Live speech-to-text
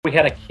we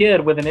had a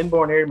kid with an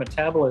inborn area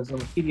metabolism,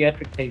 a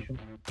pediatric patient,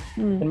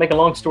 and make a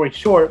long story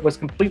short, was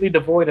completely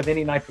devoid of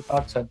any nitric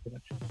oxide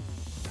production.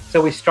 So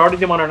we started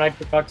him on our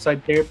nitric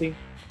oxide therapy,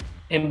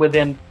 and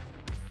within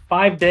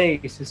 5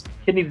 days, his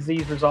kidney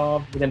disease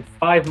resolved. Within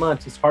 5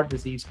 months, his heart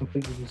disease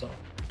completely resolved.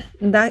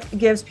 And that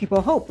gives people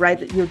hope, right?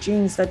 That your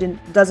genes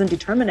doesn't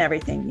determine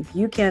everything. If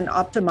you can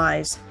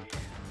optimize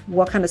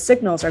what kind of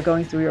signals are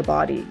going through your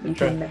body, you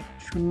can make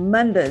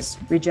tremendous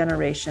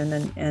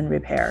regeneration and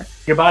repair.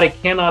 Your body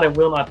cannot and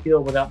will not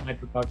heal without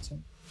nitric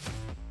oxide.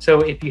 So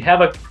if you have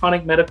a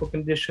chronic medical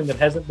condition that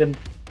hasn't been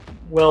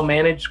well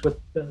managed with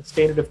the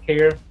standard of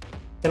care,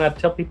 then I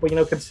tell people,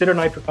 consider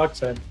nitric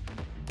oxide,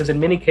 because in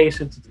many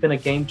cases, it's been a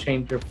game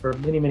changer for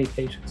many, many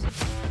patients.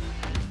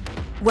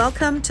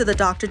 Welcome to the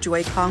Dr.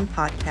 Joy Kong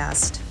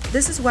podcast.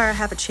 This is where I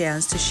have a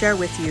chance to share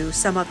with you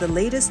some of the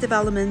latest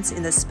developments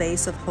in the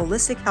space of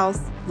holistic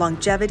health,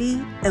 longevity,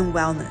 and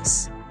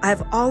wellness. I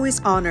have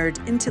always honored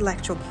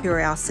intellectual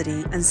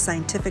curiosity and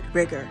scientific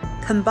rigor,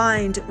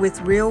 combined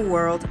with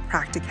real-world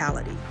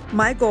practicality.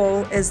 My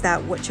goal is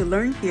that what you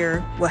learn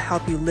here will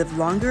help you live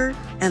longer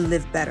and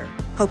live better.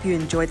 Hope you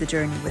enjoy the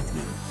journey with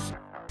me.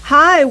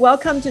 Hi,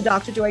 welcome to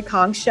Dr. Joy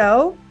Kong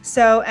Show.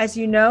 So as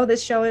you know,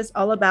 this show is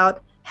all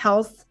about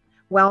health,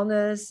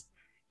 wellness,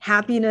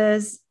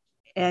 happiness,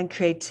 and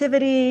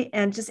creativity,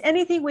 and just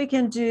anything we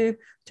can do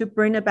to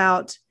bring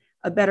about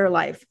a better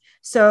life.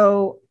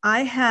 So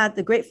I had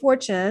the great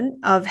fortune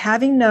of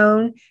having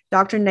known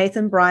Dr.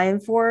 Nathan Bryan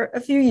for a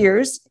few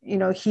years.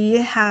 He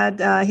had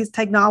his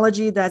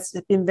technology that's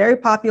been very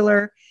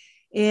popular.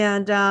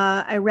 And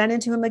I ran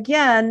into him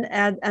again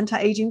at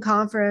anti-aging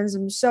conference.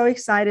 I'm so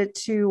excited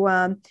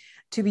to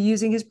be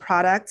using his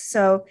products.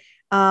 So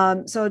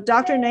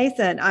Dr.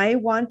 Nathan, I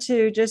want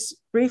to just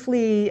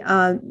briefly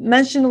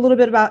mention a little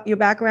bit about your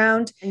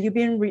background. And you've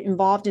been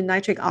involved in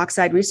nitric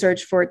oxide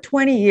research for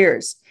 20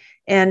 years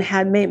and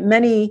had made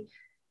many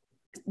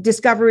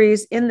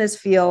discoveries in this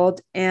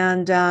field.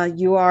 And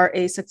you are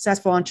a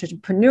successful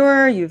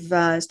entrepreneur.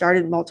 You've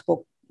started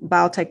multiple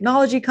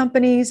biotechnology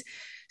companies.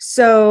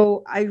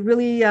 So I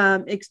really,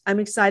 I'm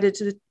excited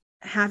to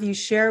have you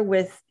share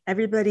with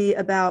everybody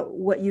about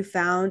what you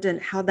found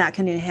and how that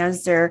can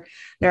enhance their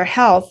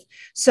health.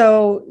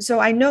 So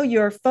I know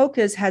your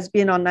focus has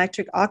been on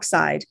nitric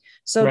oxide.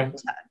 So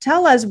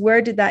tell us,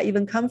 where did that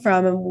even come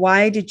from and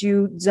why did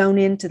you zone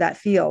into that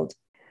field?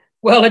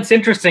 Well, it's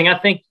interesting. I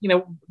think,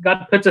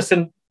 God puts us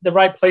in the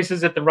right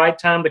places at the right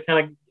time to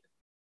kind of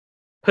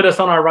put us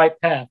on our right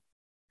path.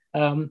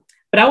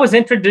 But I was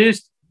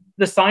introduced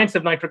the science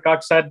of nitric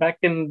oxide back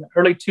in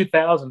early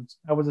 2000s.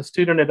 I was a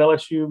student at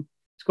LSU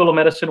School of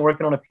Medicine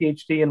working on a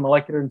PhD in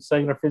molecular and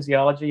cellular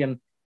physiology, and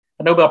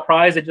a Nobel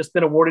Prize had just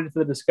been awarded for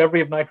the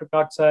discovery of nitric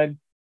oxide.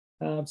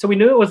 So we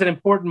knew it was an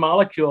important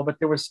molecule, but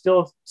there was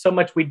still so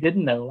much we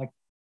didn't know. Like,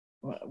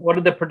 what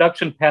are the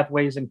production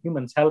pathways in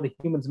humans? How do the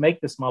humans make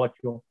this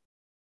molecule?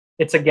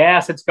 It's a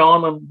gas, it's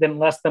gone in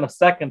less than a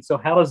second. So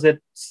how does it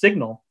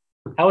signal?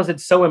 How is it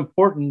so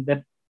important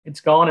that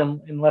it's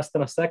gone in less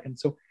than a second?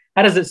 So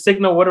how does it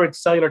signal? What are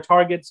its cellular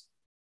targets?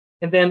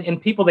 And then in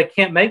people that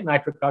can't make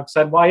nitric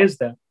oxide, why is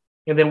that?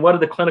 And then what are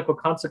the clinical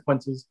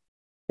consequences?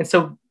 And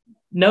so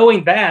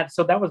knowing that,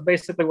 so that was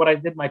basically what I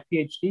did my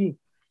PhD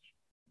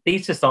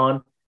thesis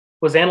on,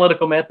 was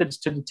analytical methods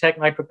to detect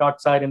nitric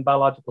oxide in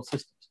biological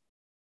systems.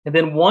 And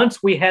then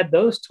once we had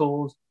those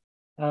tools,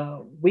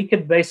 we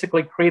could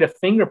basically create a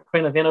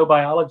fingerprint of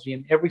NO-biology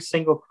in every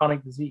single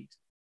chronic disease.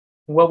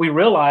 And what we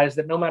realized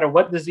that no matter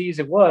what disease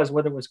it was,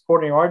 whether it was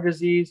coronary artery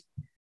disease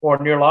or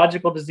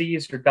neurological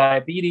disease or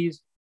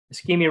diabetes,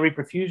 ischemia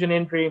reperfusion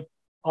injury,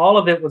 all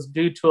of it was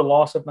due to a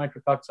loss of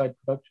nitric oxide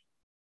production.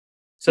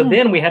 So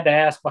then we had to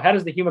ask, well, how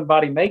does the human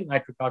body make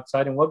nitric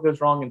oxide and what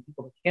goes wrong in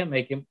people that can't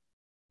make it?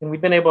 And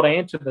we've been able to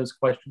answer those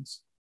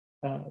questions.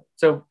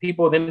 So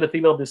people with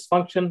endothelial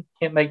dysfunction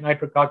can't make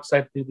nitric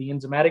oxide through the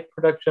enzymatic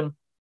production.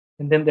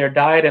 And then there are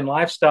diet and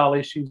lifestyle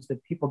issues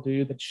that people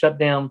do that shut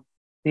down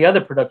the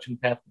other production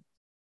pathways.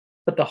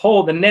 But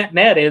the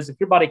net is, if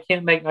your body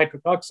can't make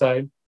nitric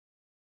oxide,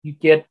 you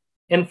get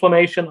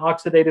inflammation,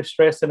 oxidative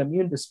stress, and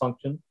immune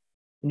dysfunction.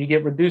 And you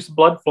get reduced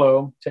blood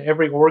flow to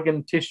every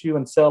organ, tissue,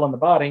 and cell in the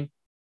body.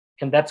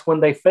 And that's when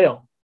they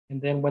fail.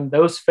 And then when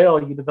those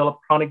fail, you develop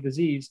chronic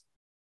disease.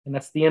 And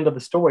that's the end of the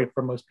story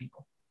for most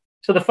people.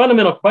 So the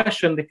fundamental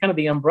question,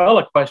 the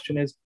umbrella question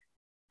is,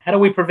 how do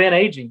we prevent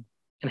aging?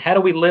 And how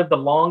do we live the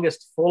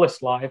longest,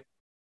 fullest life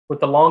with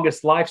the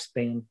longest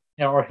lifespan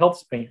or health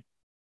span?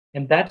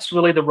 And that's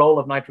really the role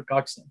of nitric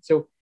oxide.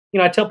 So,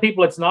 I tell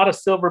people it's not a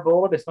silver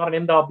bullet. It's not an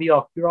end-all,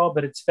 be-all, cure-all,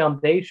 but it's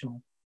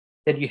foundational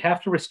that you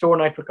have to restore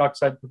nitric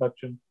oxide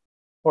production,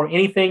 or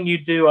anything you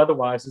do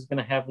otherwise is going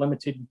to have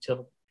limited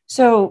utility.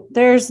 So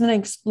there's an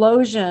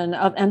explosion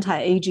of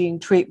anti-aging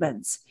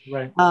treatments.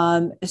 Right.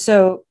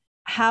 So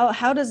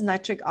how does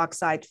nitric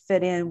oxide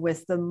fit in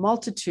with the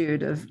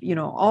multitude of,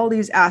 all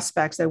these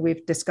aspects that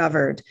we've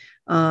discovered,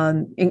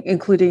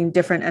 including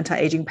different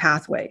anti-aging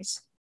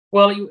pathways?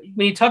 Well,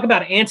 when you talk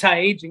about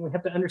anti-aging, we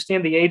have to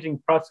understand the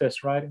aging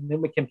process, right? And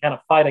then we can kind of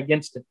fight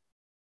against it.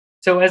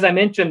 So as I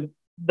mentioned,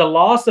 the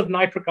loss of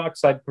nitric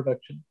oxide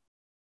production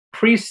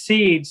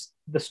precedes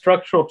the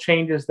structural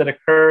changes that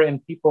occur in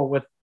people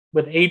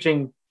with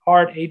aging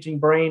heart, aging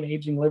brain,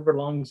 aging liver,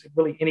 lungs,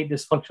 really any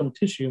dysfunctional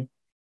tissue.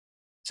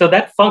 So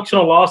that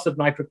functional loss of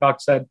nitric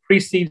oxide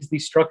precedes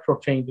these structural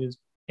changes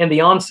and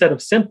the onset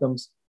of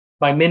symptoms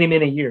by many,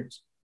 many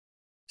years.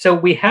 So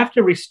we have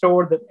to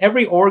restore that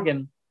every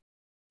organ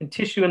and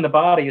tissue in the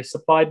body is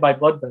supplied by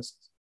blood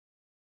vessels.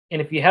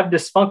 And if you have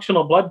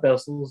dysfunctional blood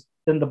vessels,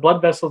 then the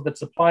blood vessels that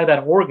supply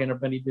that organ are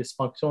going to be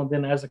dysfunctional. And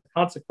then as a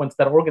consequence,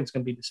 that organ is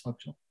going to be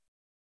dysfunctional.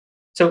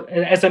 So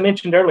as I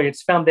mentioned earlier,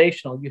 it's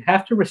foundational. You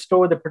have to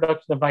restore the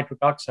production of nitric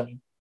oxide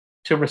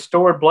to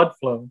restore blood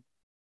flow,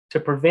 to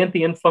prevent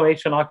the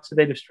inflammation,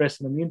 oxidative stress,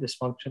 and immune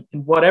dysfunction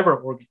in whatever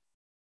organ.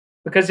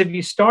 Because if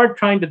you start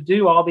trying to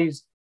do all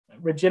these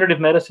regenerative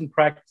medicine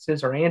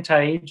practices or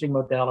anti-aging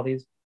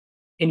modalities,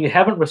 and you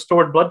haven't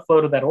restored blood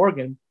flow to that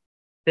organ,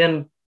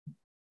 then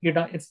you're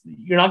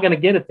not going to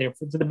get it there.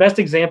 So the best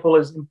example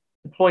is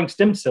employing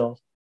stem cells.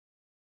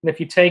 And if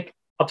you take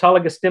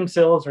autologous stem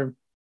cells or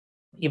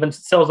even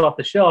cells off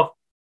the shelf,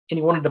 and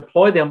you want to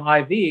deploy them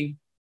IV,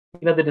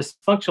 the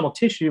dysfunctional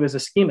tissue is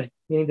ischemic,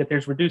 meaning that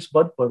there's reduced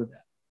blood flow to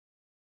that.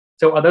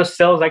 So are those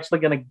cells actually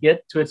going to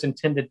get to its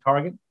intended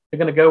target? They're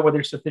going to go where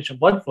there's sufficient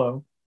blood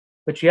flow,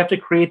 but you have to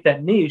create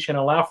that niche and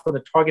allow for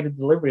the targeted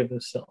delivery of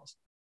those cells.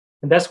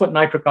 And that's what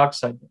nitric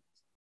oxide does.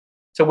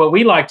 So what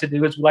we like to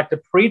do is we like to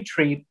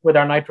pre-treat with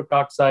our nitric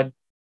oxide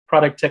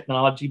product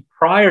technology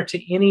prior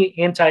to any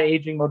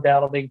anti-aging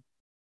modality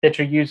that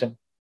you're using,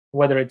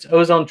 whether it's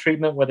ozone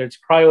treatment, whether it's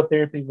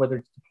cryotherapy, whether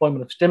it's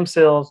deployment of stem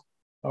cells,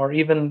 or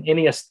even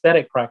any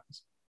aesthetic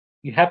practice.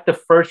 You have to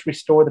first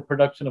restore the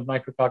production of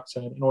nitric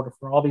oxide in order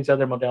for all these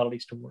other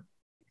modalities to work.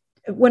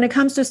 When it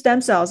comes to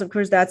stem cells, of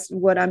course, that's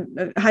what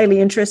I'm highly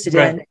interested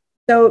Right. in.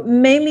 So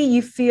mainly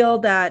you feel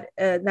that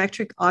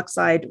nitric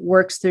oxide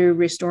works through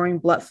restoring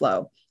blood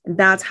flow. And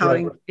that's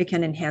how it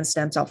can enhance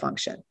stem cell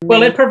function.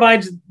 Well, it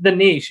provides the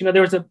niche.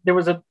 There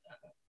was a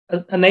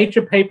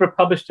Nature paper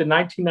published in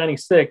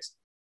 1996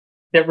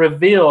 that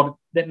revealed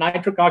that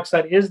nitric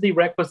oxide is the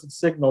requisite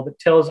signal that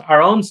tells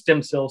our own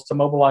stem cells to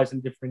mobilize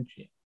and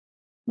differentiate.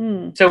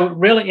 So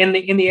really in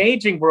the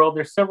aging world,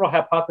 there's several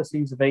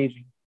hypotheses of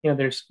aging.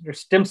 There's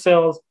stem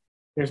cells,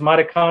 there's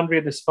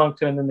mitochondria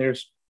dysfunction, and then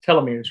there's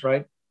telomeres,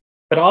 right?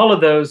 But all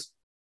of those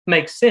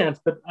make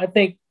sense. But I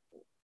think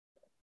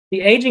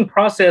the aging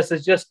process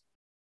is just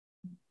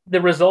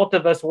the result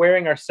of us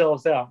wearing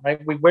ourselves out, right?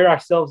 We wear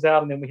ourselves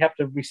out and then we have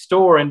to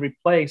restore and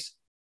replace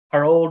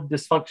our old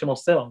dysfunctional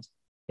cells.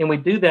 And we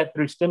do that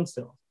through stem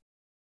cells.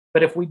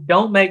 But if we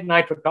don't make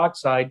nitric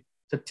oxide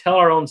to tell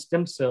our own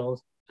stem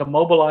cells to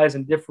mobilize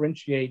and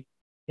differentiate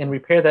and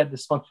repair that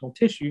dysfunctional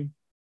tissue,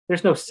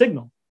 there's no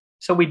signal.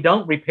 So we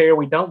don't repair,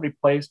 we don't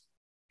replace,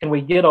 and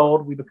we get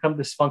old, we become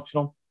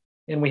dysfunctional,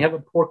 and we have a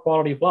poor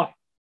quality of life.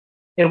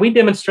 And we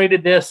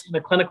demonstrated this in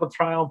a clinical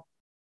trial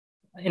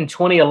in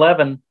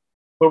 2011,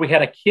 where we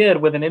had a kid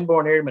with an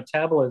inborn area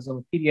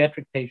metabolism, a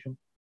pediatric patient,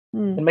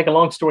 and make a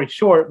long story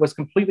short, was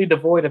completely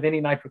devoid of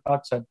any nitric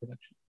oxide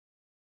production.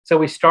 So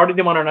we started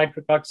him on our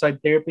nitric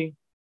oxide therapy,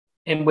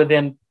 and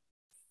within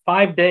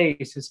 5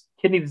 days, his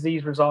kidney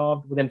disease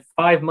resolved. Within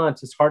 5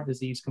 months, his heart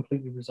disease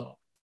completely resolved.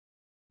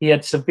 He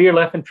had severe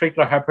left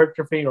ventricular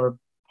hypertrophy, or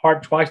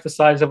heart twice the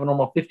size of a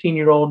normal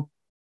 15-year-old,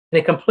 and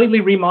it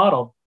completely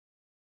remodeled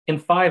in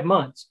 5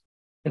 months.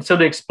 And so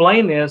to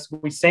explain this,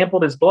 we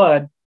sampled his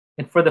blood,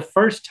 and for the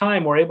first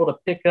time, we're able to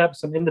pick up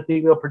some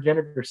endothelial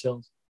progenitor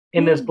cells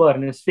in his blood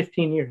in his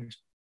 15 years.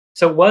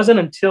 So it wasn't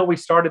until we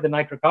started the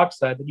nitric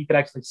oxide that you could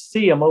actually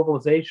see a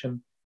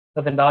mobilization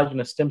of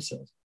endogenous stem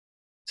cells.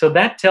 So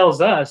that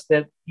tells us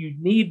that you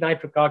need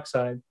nitric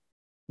oxide,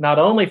 not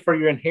only for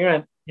your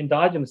inherent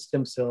endogenous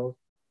stem cells,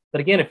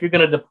 but again, if you're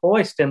going to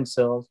deploy stem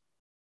cells,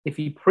 if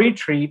you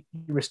pre-treat,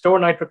 you restore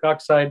nitric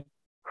oxide,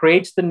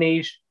 creates the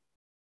niche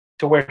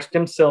to where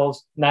stem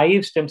cells,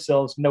 naive stem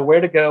cells, know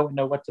where to go and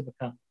know what to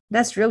become.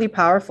 That's really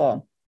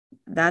powerful.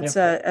 That's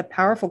a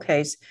powerful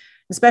case,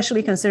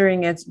 especially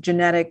considering it's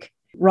genetic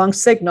wrong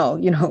signal,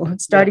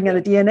 starting at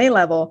the DNA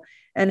level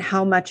and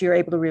how much you're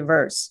able to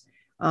reverse.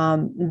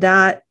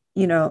 That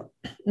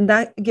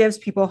gives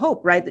people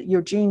hope, right? That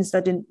your genes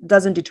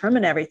doesn't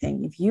determine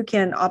everything. If you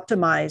can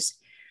optimize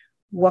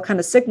what kind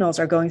of signals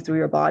are going through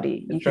your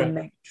body, you can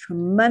make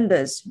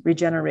tremendous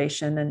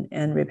regeneration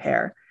and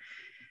repair.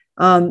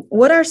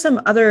 What are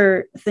some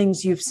other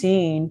things you've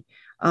seen,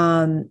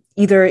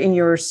 either in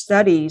your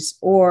studies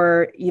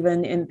or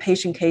even in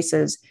patient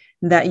cases,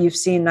 that you've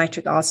seen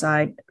nitric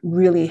oxide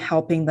really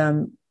helping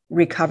them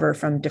recover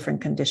from different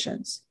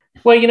conditions?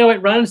 Well,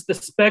 it runs the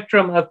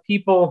spectrum of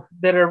people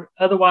that are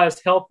otherwise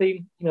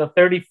healthy,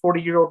 30,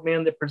 40-year-old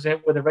men that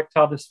present with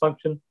erectile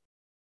dysfunction,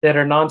 that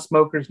are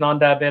non-smokers,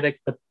 non-diabetic,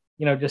 but,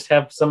 just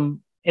have some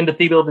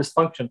endothelial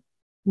dysfunction.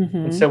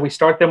 And so we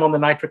start them on the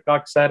nitric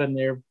oxide and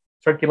their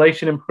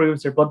circulation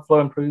improves, their blood flow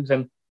improves.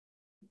 And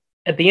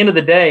at the end of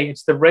the day,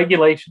 it's the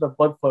regulation of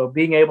blood flow,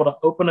 being able to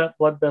open up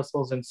blood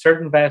vessels in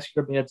certain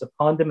vascular beds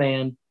upon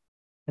demand,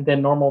 and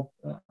then normal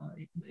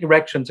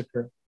erections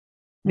occur.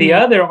 The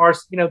other are,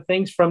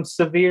 things from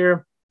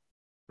severe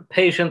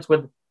patients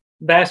with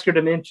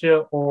vascular dementia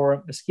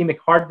or ischemic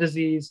heart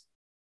disease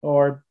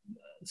or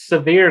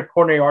severe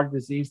coronary artery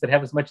disease that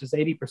have as much as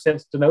 80%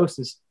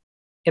 stenosis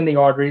in the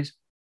arteries.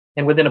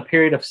 And within a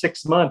period of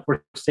 6 months,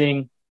 we're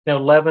seeing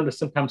 11 to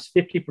sometimes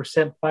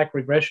 50% plaque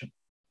regression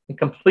and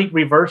complete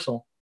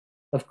reversal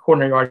of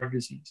coronary artery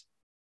disease.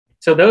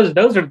 So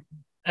those are,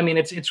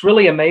 it's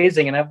really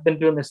amazing. And I've been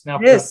doing this now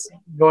for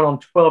going on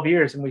 12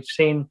 years, and we've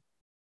seen,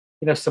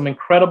 some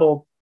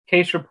incredible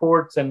case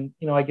reports, and,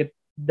 I get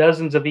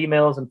dozens of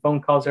emails and phone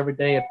calls every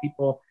day of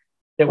people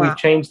that we've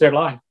changed their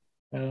life.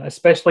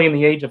 Especially in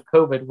the age of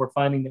COVID, we're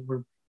finding that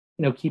we're,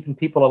 keeping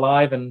people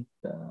alive and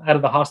out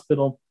of the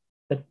hospital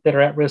that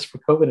are at risk for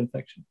COVID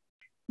infection.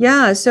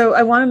 Yeah. So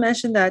I want to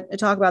mention that,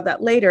 talk about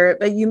that later,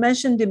 but you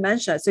mentioned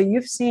dementia. So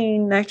you've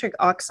seen nitric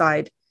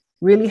oxide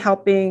really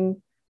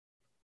helping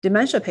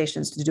dementia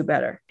patients to do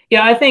better.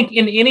 Yeah, I think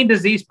in any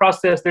disease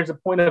process, there's a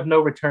point of no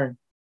return.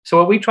 So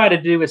what we try to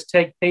do is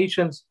take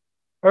patients,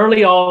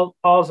 early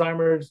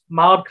Alzheimer's,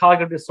 mild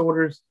cognitive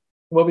disorders,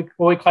 what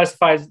we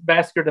classify as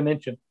vascular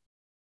dementia.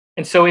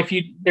 And so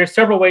there's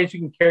several ways you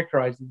can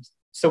characterize these.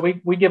 So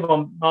we give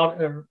them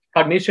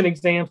cognition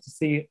exams to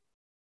see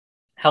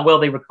how well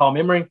they recall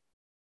memory.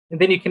 And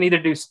then you can either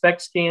do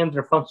SPECT scans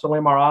or functional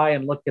MRI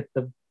and look at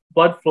the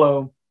blood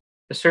flow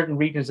to certain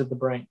regions of the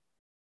brain.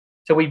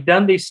 So we've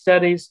done these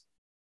studies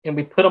and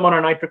we put them on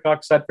our nitric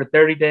oxide for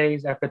 30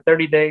 days. After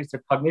 30 days,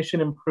 their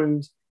cognition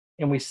improves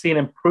and we see an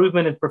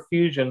improvement in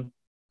perfusion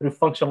through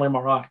functional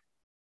MRI.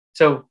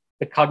 So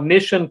the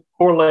cognition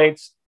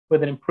correlates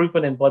with an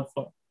improvement in blood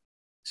flow.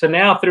 So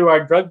now through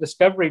our drug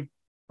discovery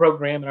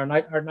program and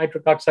our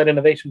nitric oxide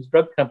innovations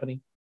drug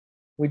company,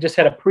 we just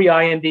had a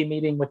pre-IND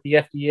meeting with the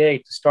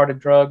FDA to start a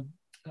drug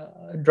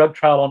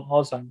trial on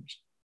Alzheimer's.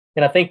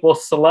 And I think we'll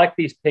select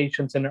these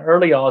patients in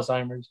early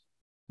Alzheimer's,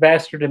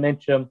 vascular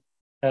dementia,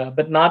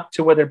 but not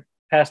to where they're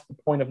past the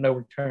point of no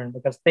return.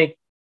 Because I think,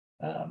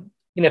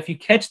 if you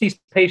catch these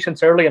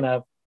patients early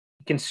enough,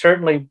 you can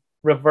certainly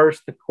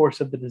reverse the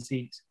course of the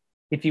disease.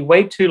 If you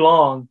wait too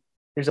long,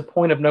 there's a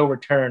point of no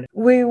return.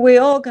 We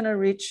all going to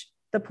reach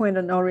the point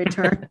of no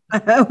return.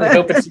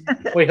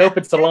 we hope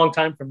it's a long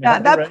time from now.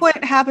 That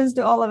point happens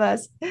to all of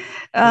us.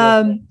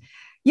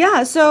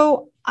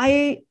 So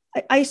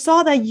I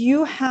saw that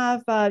you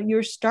have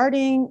you're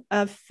starting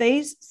a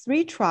phase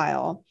 3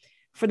 trial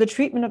for the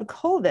treatment of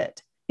COVID.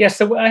 Yes,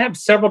 so I have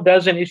several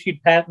dozen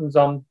issued patents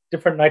on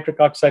different nitric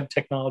oxide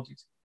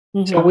technologies.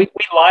 Mm-hmm. So we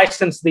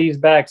license these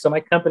back. So my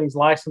company's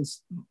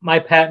licensed my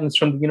patents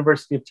from the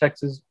University of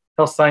Texas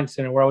Health Science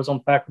Center, where I was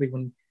on faculty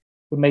when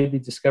we made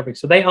these discoveries.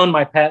 So they own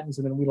my patents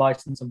and then we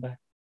license them back.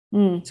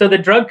 So the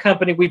drug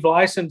company, we've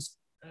licensed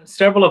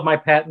several of my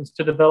patents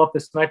to develop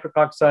this nitric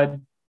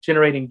oxide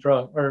generating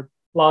drug or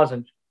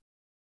lozenge.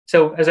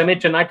 So as I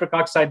mentioned, nitric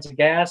oxide is a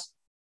gas.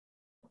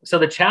 So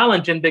the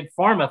challenge in big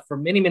pharma for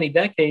many, many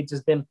decades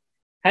has been,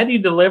 how do you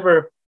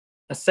deliver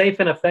a safe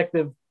and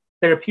effective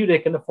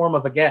therapeutic in the form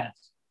of a gas,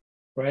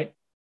 right?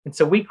 And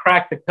so we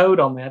cracked the code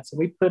on that. So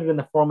we put it in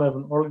the form of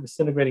an orally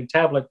disintegrating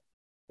tablet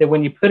that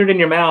when you put it in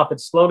your mouth, it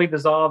slowly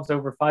dissolves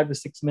over 5 to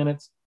 6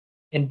 minutes.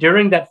 And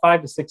during that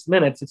 5 to 6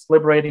 minutes, it's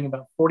liberating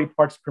about 40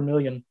 parts per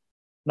million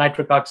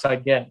nitric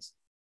oxide gas.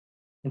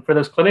 And for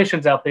those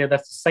clinicians out there,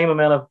 that's the same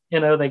amount of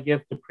NO they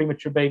give to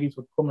premature babies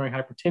with pulmonary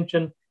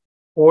hypertension,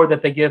 or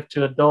that they give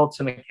to adults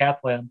in a cath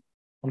lab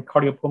on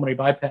cardiopulmonary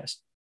bypass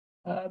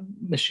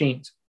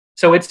machines.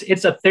 So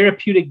it's a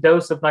therapeutic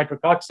dose of nitric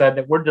oxide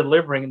that we're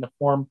delivering in the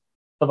form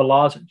of a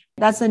lozenge.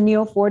 That's a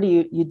Neo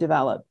 40 you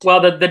developed. Well,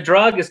 the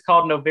drug is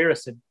called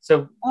Noviricid.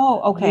 So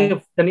okay.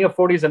 The Neo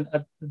 40 is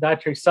a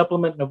dietary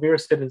supplement.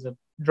 Noviricid is a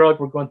drug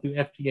we're going through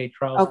FDA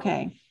trials.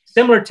 Okay.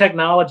 Similar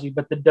technology,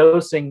 but the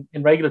dosing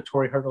and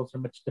regulatory hurdles are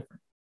much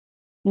different.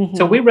 Mm-hmm.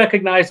 So we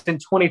recognized in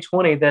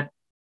 2020 that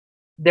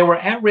there were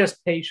at-risk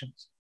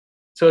patients.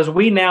 So as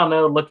we now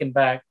know, looking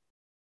back,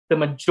 the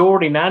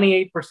majority,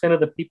 98%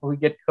 of the people who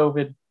get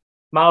COVID,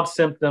 mild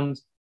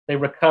symptoms, they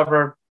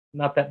recover,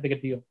 not that big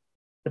a deal.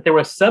 But there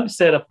was a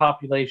subset of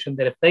population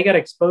that if they got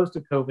exposed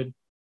to COVID,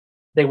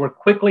 they were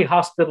quickly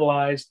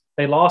hospitalized,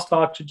 they lost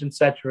oxygen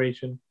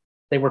saturation,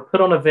 they were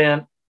put on a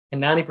vent,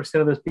 and 90%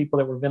 of those people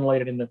that were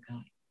ventilated ended up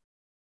dying.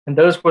 And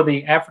those were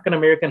the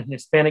African-American and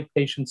Hispanic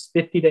patients,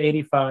 50 to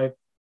 85,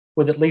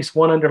 with at least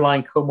one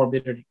underlying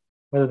comorbidity,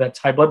 whether that's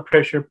high blood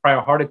pressure, prior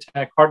heart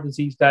attack, heart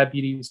disease,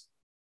 diabetes,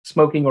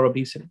 smoking, or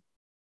obesity.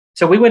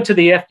 So we went to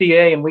the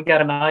FDA and we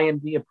got an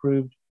IND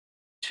approved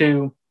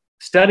to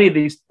study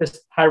this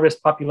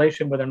high-risk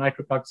population with our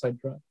nitric oxide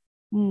drug.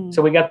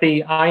 So we got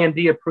the IND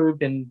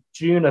approved in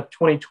June of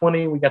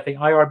 2020. We got the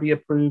IRB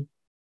approved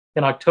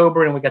in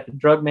October, and we got the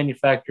drug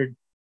manufactured,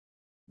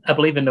 I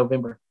believe, in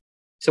November.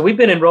 So we've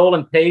been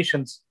enrolling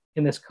patients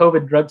in this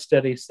COVID drug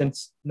study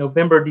since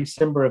November,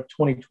 December of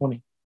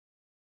 2020.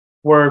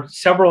 We're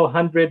several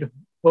hundred,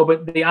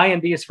 but the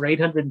IND is for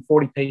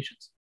 840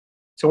 patients.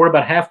 So we're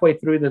about halfway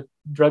through the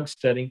drug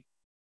study.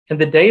 And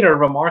the data are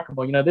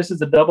remarkable. This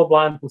is a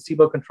double-blind,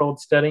 placebo-controlled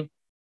study.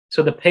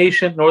 So the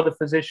patient nor the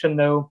physician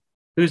know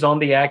who's on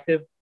the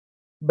active.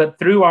 But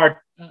through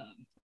our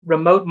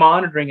remote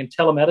monitoring and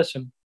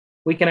telemedicine,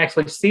 we can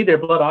actually see their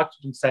blood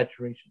oxygen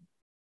saturation.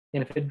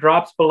 And if it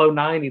drops below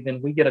 90,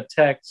 then we get a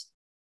text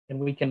and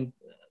we can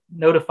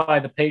notify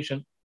the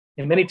patient.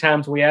 And many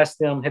times we ask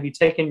them, have you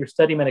taken your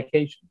study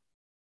medication?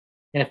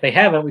 And if they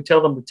haven't, we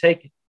tell them to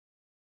take it.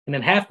 And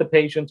then half the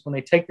patients, when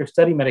they take their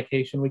study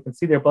medication, we can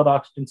see their blood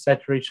oxygen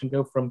saturation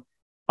go from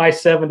high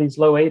 70s,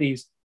 low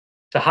 80s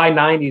to high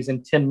 90s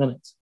in 10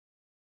 minutes.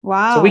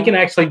 Wow. So we can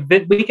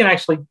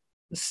actually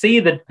see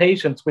the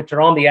patients which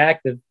are on the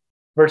active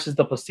versus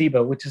the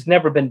placebo, which has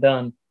never been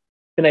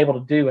able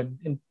to do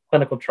in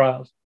clinical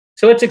trials.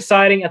 So it's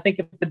exciting. I think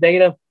if the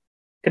data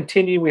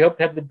continue, we hope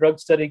to have the drug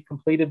study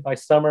completed by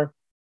summer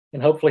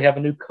and hopefully have a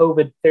new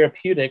COVID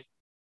therapeutic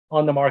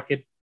on the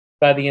market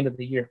by the end of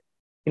the year.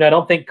 I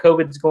don't think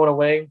COVID is going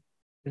away.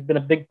 There's been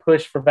a big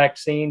push for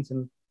vaccines,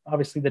 and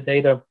obviously the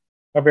data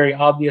are very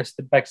obvious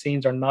that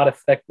vaccines are not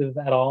effective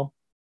at all.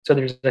 So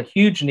there's a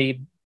huge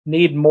need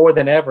more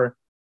than ever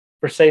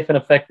for safe and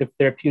effective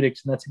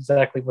therapeutics, and that's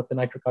exactly what the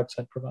nitric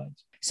oxide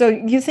provides. So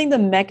you think the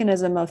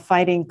mechanism of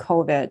fighting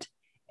COVID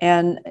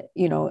and,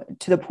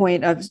 to the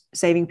point of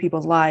saving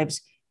people's lives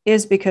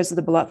is because of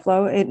the blood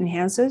flow it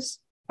enhances?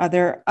 Are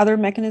there other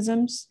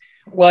mechanisms?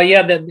 Well,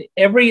 yeah, the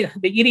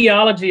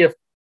etiology of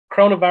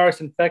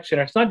coronavirus infection,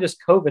 it's not just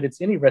COVID, it's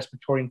any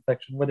respiratory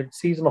infection, whether it's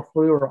seasonal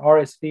flu or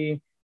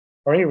RSV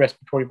or any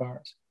respiratory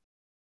virus,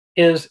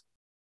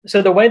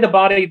 so the way the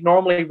body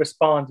normally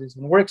responds is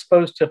when we're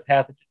exposed to a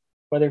pathogen,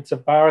 whether it's a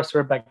virus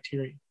or a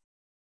bacteria,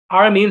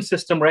 our immune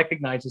system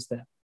recognizes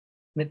that.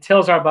 And it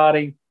tells our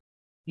body,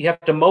 you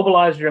have to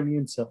mobilize your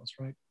immune cells,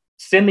 right?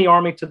 Send the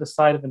army to the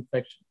site of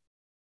infection.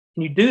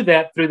 And you do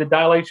that through the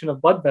dilation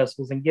of blood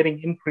vessels and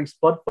getting increased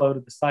blood flow to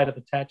the site of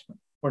attachment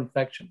or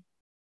infection.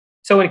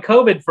 So in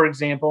COVID, for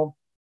example,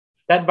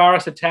 that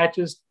virus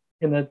attaches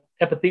in the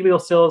epithelial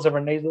cells of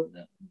our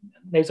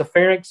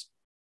nasopharynx,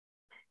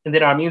 and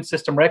then our immune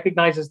system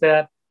recognizes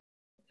that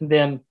and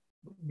then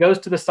goes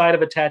to the site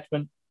of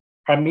attachment.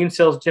 Our immune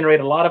cells generate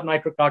a lot of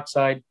nitric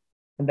oxide,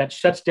 and that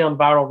shuts down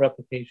viral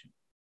replication.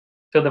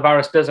 So the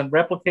virus doesn't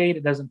replicate,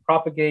 it doesn't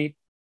propagate,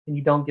 and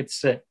you don't get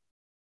sick.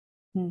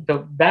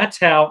 So that's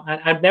how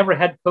I've never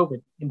had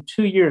COVID. In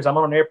 2 years, I'm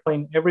on an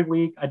airplane every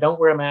week. I don't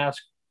wear a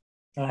mask.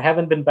 I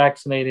haven't been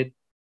vaccinated,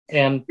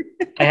 and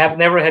I have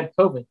never had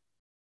COVID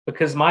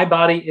because my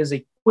body is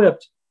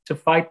equipped to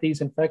fight these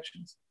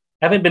infections.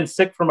 I haven't been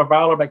sick from a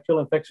viral or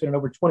bacterial infection in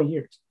over 20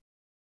 years.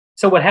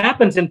 So what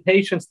happens in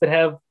patients that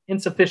have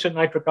insufficient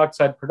nitric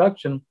oxide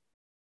production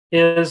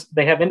is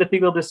they have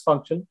endothelial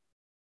dysfunction.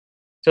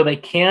 So they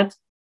can't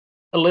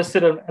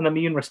elicit an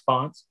immune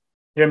response.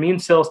 Their immune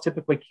cells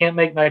typically can't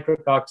make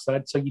nitric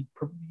oxide. So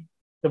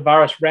the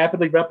virus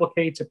rapidly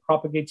replicates, it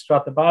propagates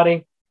throughout the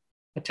body,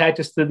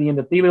 attaches to the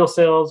endothelial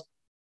cells,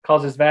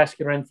 causes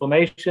vascular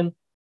inflammation,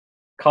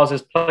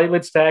 causes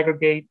platelets to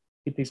aggregate,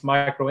 get these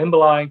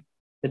microemboli,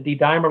 the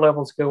D-dimer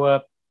levels go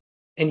up,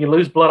 and you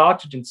lose blood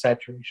oxygen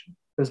saturation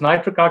because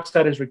nitric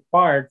oxide is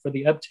required for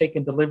the uptake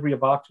and delivery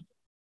of oxygen.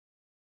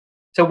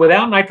 So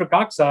without nitric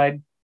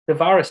oxide, the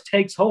virus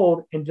takes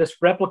hold and just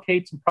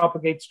replicates and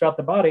propagates throughout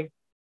the body,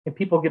 and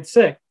people get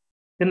sick.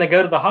 Then they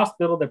go to the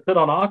hospital, they're put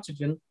on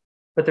oxygen,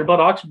 but their blood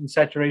oxygen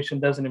saturation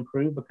doesn't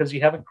improve because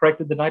you haven't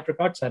corrected the nitric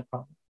oxide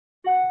problem.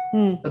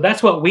 So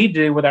that's what we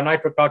do with our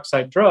nitric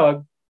oxide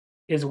drug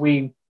is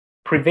we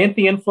prevent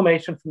the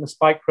inflammation from the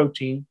spike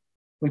protein,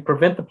 we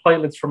prevent the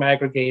platelets from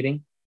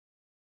aggregating,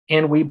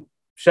 and we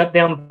shut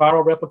down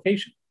viral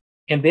replication.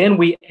 And then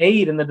we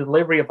aid in the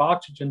delivery of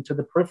oxygen to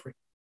the periphery.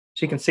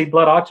 So you can see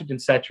blood oxygen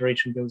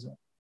saturation goes up.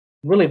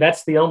 Really,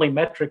 that's the only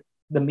metric,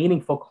 the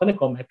meaningful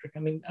clinical metric. I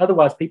mean,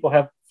 otherwise people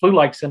have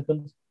flu-like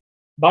symptoms,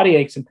 body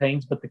aches and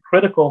pains, but the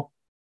critical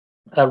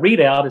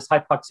readout is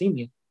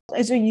hypoxemia.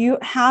 So you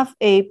have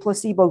a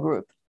placebo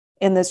group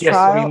in this trial?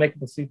 Yes, so you make a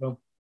placebo.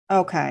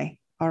 Okay,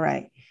 all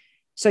right.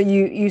 So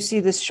you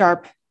see this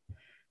sharp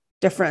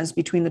difference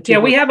between the two. Yeah,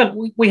 we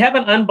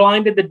haven't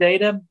unblinded the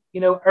data.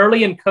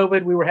 Early in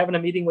COVID, we were having a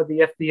meeting with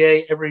the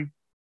FDA every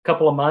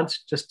couple of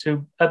months just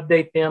to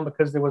update them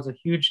because there was a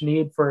huge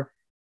need for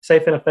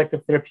safe and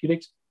effective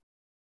therapeutics.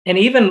 And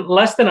even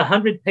less than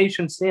 100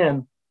 patients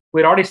in,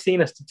 we'd already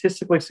seen a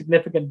statistically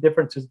significant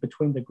differences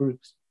between the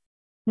groups.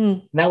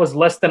 And that was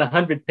less than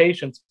 100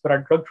 patients, but our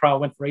drug trial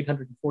went for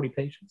 840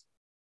 patients.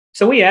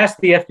 So we asked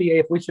the FDA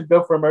if we should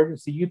go for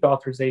emergency use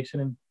authorization,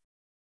 and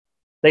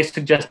they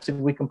suggested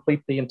we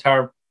complete the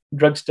entire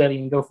drug study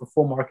and go for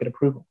full market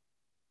approval.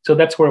 So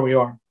that's where we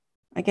are.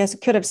 I guess it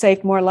could have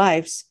saved more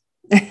lives.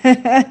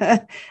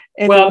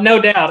 Well,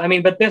 no doubt. I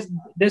mean, but these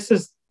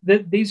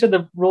are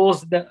the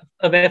rules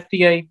of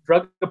FDA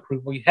drug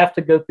approval. You have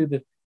to go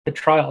through the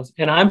trials.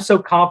 And I'm so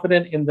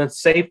confident in the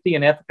safety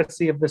and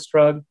efficacy of this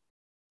drug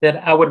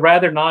that I would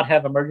rather not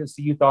have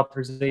emergency use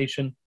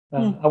authorization.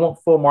 I want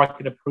full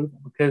market approval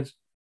because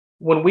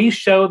when we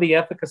show the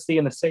efficacy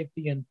and the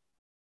safety in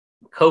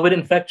COVID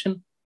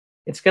infection,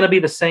 it's going to be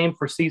the same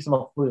for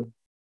seasonal flu.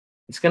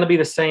 It's going to be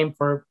the same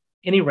for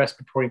any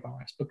respiratory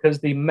virus because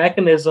the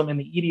mechanism and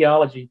the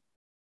etiology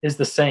is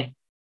the same.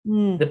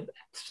 The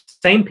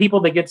same people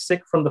that get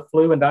sick from the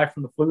flu and die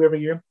from the flu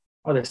every year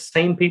are the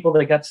same people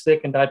that got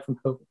sick and died from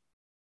COVID.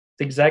 It's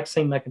the exact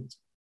same mechanism.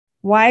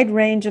 Wide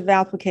range of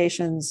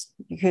applications.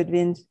 You could have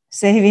been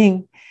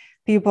saving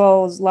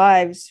people's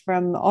lives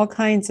from all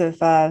kinds of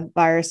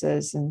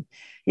viruses and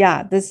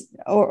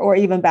or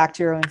even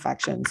bacterial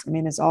infections. I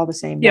mean, it's all the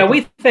same. Yeah,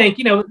 we think,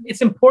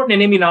 it's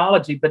important in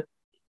immunology, but,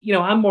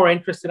 I'm more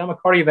interested. I'm a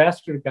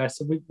cardiovascular guy.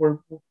 So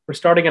we're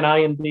starting an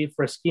IND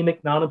for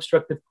ischemic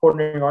non-obstructive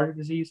coronary artery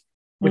disease,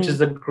 which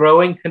is a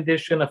growing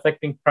condition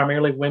affecting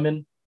primarily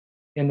women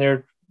in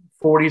their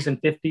 40s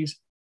and 50s.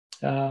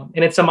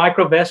 And it's a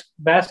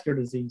microvascular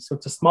disease. So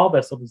it's a small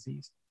vessel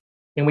disease.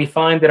 And we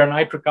find that our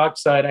nitric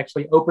oxide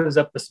actually opens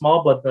up the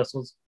small blood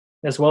vessels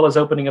as well as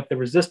opening up the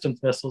resistance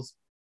vessels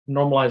to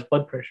normalize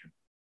blood pressure.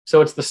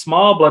 So it's the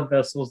small blood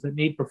vessels that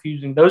need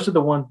perfusion. Those are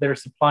the ones that are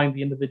supplying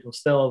the individual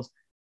cells,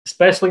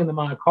 especially in the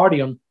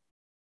myocardium.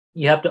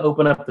 You have to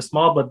open up the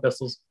small blood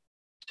vessels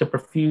to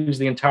perfuse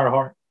the entire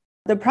heart.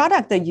 The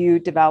product that you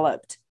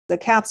developed, the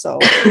capsule,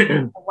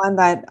 the one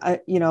that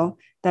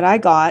that I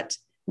got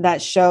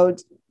that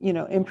showed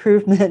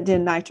improvement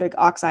in nitric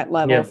oxide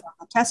level from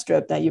the test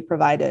strip that you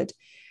provided.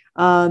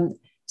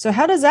 So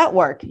how does that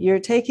work? You're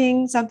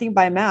taking something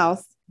by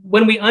mouth.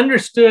 When we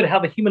understood how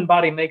the human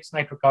body makes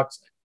nitric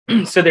oxide,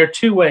 so there are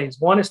two ways.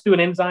 One is through an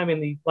enzyme in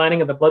the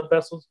lining of the blood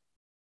vessels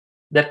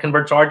that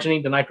converts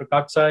arginine to nitric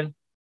oxide.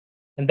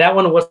 And that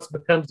one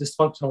becomes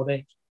dysfunctional with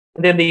age.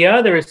 And then the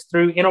other is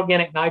through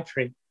inorganic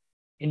nitrate.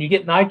 And you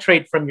get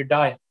nitrate from your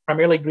diet,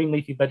 primarily green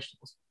leafy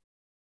vegetables.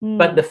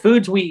 But the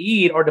foods we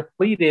eat are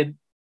depleted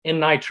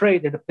in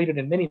nitrate. They're depleted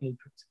in many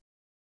nutrients.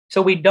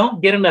 So we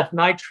don't get enough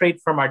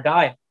nitrate from our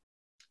diet.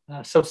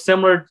 So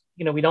similar,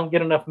 we don't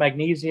get enough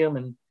magnesium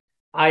and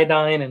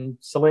iodine and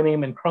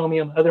selenium and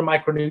chromium, other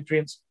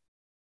micronutrients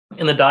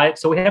in the diet.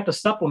 So we have to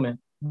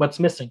supplement what's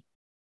missing.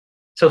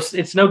 So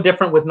it's no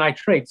different with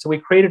nitrate. So we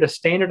created a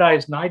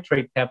standardized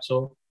nitrate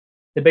capsule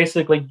that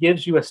basically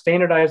gives you a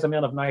standardized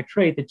amount of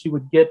nitrate that you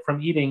would get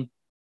from eating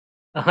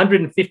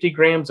 150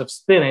 grams of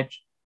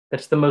spinach.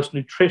 That's the most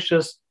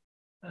nutritious,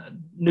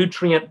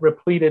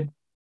 nutrient-repleted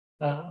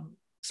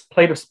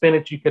plate of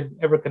spinach you could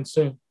ever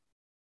consume.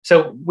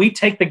 So we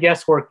take the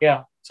guesswork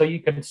out. So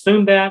you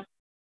consume that.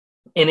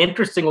 And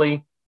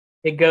interestingly,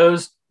 it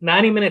goes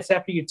 90 minutes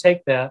after you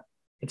take that.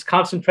 It's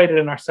concentrated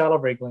in our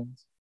salivary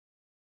glands.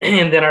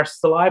 And then our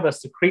saliva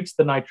secretes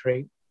the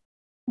nitrate.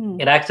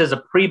 It acts as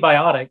a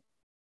prebiotic.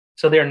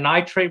 So there are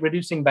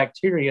nitrate-reducing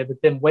bacteria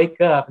that then wake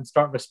up and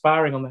start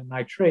respiring on that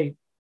nitrate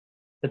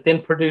that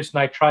then produce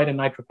nitrite and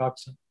nitric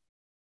oxide.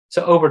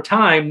 So over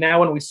time, now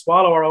when we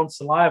swallow our own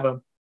saliva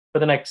for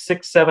the next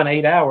 6, 7,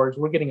 8 hours,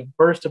 we're getting a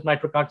burst of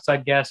nitric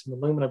oxide gas in the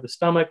lumen of the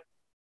stomach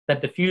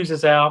that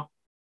diffuses out,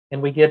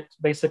 and we get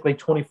basically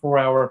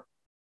 24-hour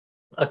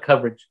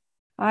coverage.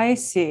 I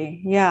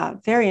see. Yeah,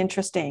 very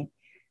interesting.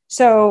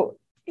 So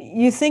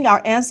you think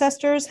our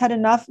ancestors had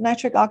enough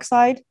nitric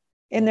oxide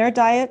in their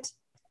diet?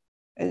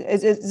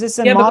 Is this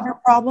a modern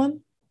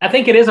problem? I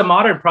think it is a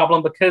modern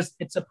problem because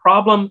it's a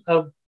problem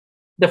of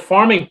the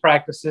farming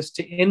practices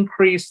to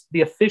increase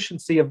the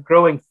efficiency of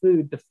growing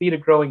food to feed a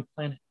growing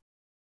planet.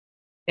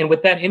 And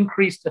with that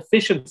increased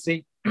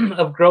efficiency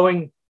of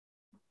growing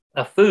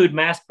a food,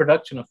 mass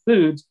production of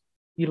foods,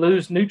 you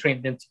lose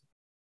nutrient density.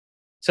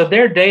 So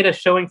their data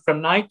showing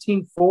from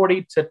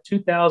 1940 to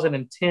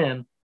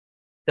 2010,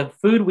 the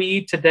food we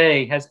eat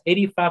today has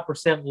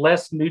 85%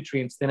 less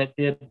nutrients than it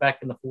did back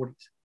in the 40s.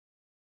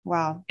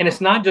 Wow. And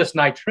it's not just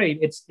nitrate,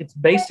 it's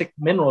basic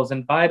minerals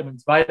and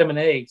vitamins, vitamin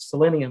A,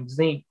 selenium,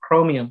 zinc,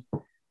 chromium,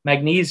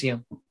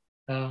 magnesium.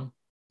 So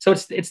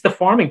it's the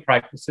farming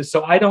practices.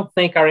 So I don't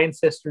think our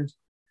ancestors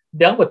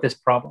dealt with this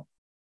problem.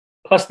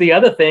 Plus the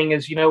other thing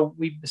is,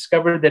 we've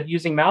discovered that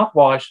using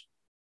mouthwash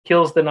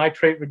kills the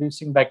nitrate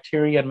reducing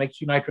bacteria and makes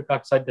you nitric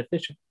oxide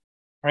deficient.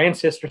 Our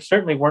ancestors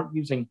certainly weren't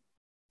using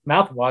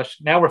mouthwash.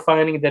 Now we're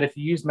finding that if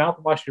you use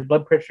mouthwash, your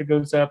blood pressure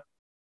goes up.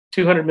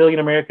 200 million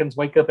Americans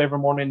wake up every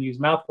morning and use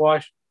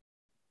mouthwash.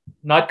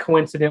 Not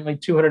coincidentally,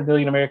 200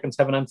 million Americans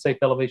have an unsafe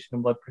elevation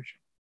in blood pressure.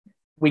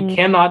 We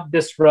cannot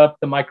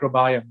disrupt the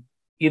microbiome,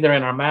 either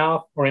in our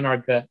mouth or in our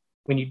gut.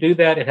 When you do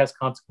that, it has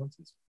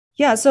consequences.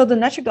 Yeah. So the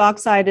nitric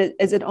oxide,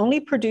 is it only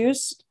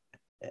produced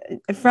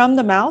from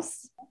the mouth?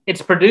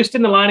 It's produced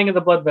in the lining of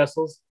the blood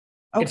vessels.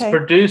 Okay. It's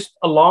produced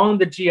along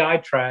the GI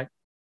tract,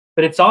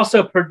 but it's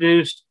also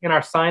produced in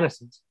our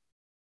sinuses.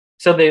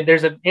 So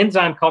there's an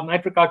enzyme called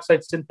nitric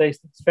oxide synthase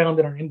that's found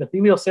in our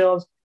endothelial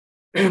cells,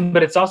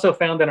 but it's also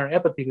found in our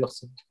epithelial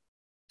cells.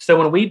 So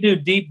when we do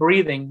deep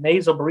breathing,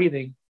 nasal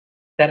breathing,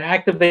 that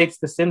activates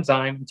this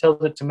enzyme and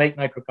tells it to make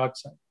nitric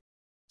oxide.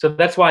 So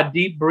that's why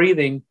deep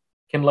breathing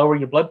can lower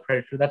your blood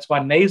pressure. That's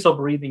why nasal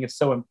breathing is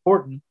so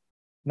important.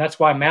 And that's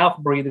why mouth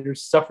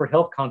breathers suffer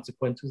health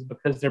consequences,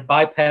 because they're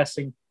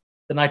bypassing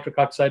the nitric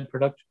oxide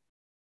production.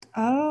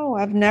 Oh,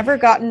 I've never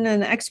gotten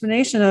an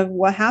explanation of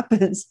what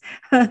happens.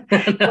 An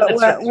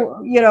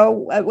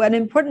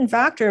important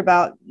factor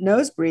about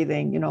nose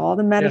breathing, all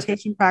the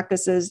meditation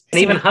practices.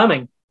 And even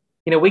humming.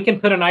 We can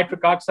put a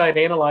nitric oxide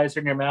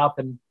analyzer in your mouth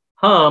and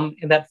hum,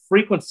 and that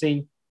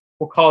frequency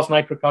will cause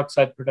nitric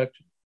oxide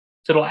production.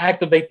 So it'll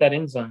activate that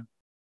enzyme.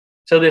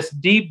 So this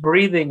deep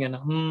breathing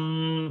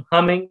and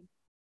humming,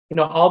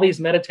 all these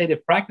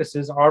meditative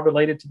practices are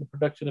related to the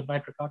production of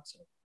nitric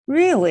oxide.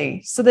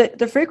 Really? So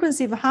the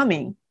frequency of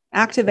humming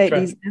activate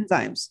these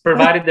enzymes,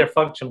 provided they're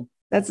functional.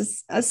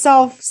 That's a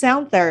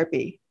sound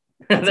therapy.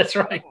 That's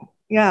right.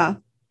 Yeah,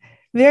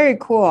 very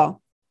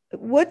cool.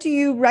 What do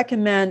you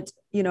recommend?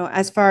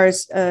 As far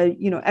as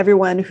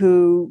everyone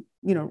who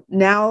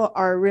now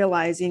are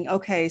realizing,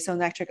 okay, so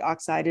nitric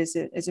oxide is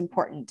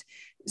important.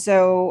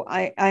 So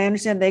I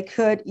understand they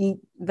could eat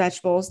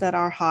vegetables that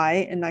are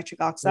high in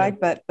nitric oxide,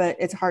 but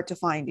it's hard to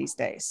find these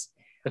days.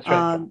 That's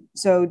right.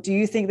 So do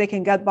you think they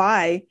can get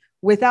by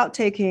without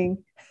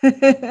taking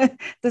the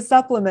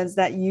supplements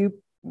that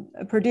you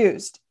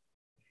produced?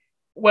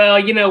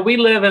 Well, we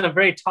live in a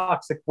very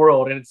toxic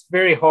world, and it's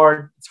very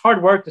hard. It's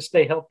hard work to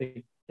stay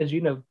healthy. As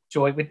you know,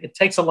 Joy, it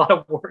takes a lot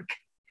of work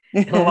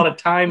and a lot of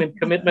time and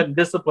commitment and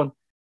discipline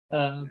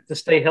to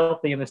stay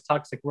healthy in this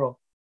toxic world.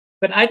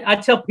 But I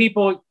tell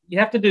people you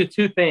have to do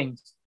two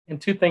things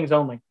and two things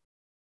only.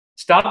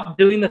 Stop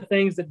doing the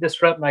things that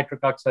disrupt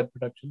nitric oxide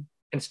production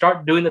and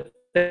start doing the things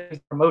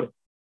that promote it.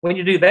 When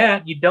you do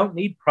that, you don't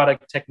need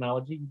product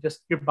technology.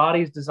 Your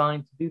body is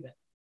designed to do that.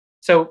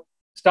 So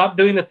stop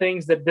doing the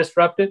things that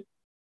disrupt it.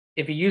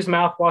 If you use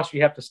mouthwash,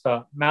 you have to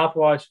stop.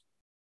 Mouthwash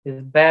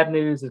is bad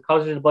news. It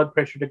causes your blood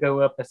pressure to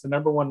go up. That's the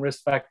number one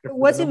risk factor.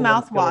 What's in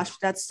mouthwash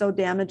that's so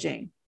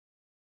damaging?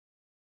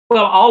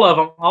 Well, all of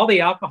them, all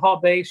the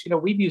alcohol-based,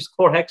 we've used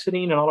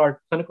chlorhexidine in all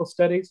our clinical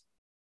studies,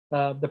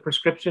 the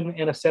prescription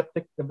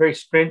antiseptic, the very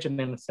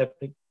stringent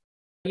antiseptic.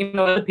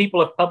 Other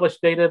people have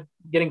published data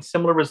getting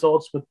similar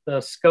results with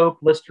Scope,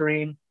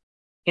 Listerine,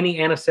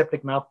 any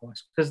antiseptic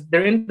mouthwash, because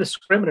they're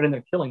indiscriminate in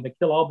their killing. They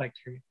kill all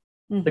bacteria,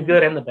 the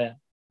good and the bad.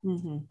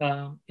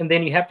 And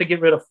then you have to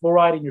get rid of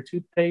fluoride in your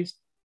toothpaste.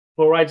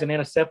 Fluoride's an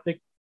antiseptic.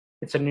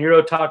 It's a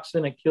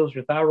neurotoxin. It kills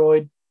your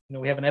thyroid.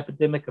 We have an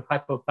epidemic of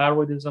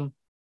hypothyroidism.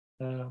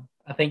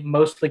 I think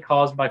mostly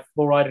caused by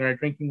fluoride in our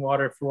drinking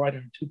water, fluoride in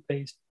our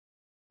toothpaste.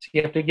 So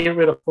you have to get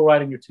rid of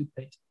fluoride in your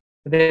toothpaste.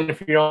 And then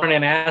if you're on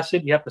an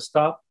acid, you have to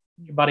stop.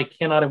 Your body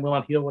cannot and will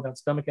not heal without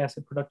stomach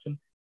acid production.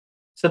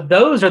 So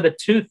those are the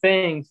three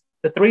things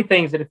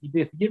that if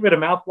you get rid of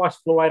mouthwash,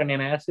 fluoride, and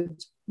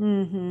antacids,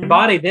 your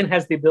body then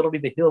has the ability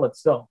to heal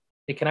itself.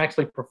 It can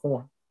actually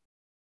perform.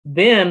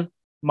 Then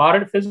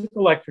moderate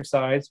physical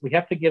exercise. We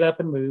have to get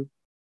up and move.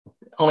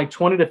 Only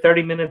 20 to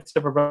 30 minutes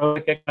of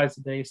aerobic exercise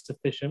a day is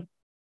sufficient.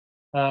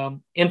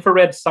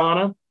 Infrared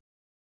sauna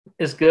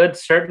is good.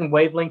 Certain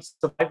wavelengths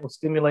of light will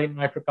stimulate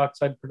nitric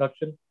oxide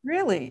production.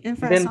 Really?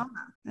 Infrared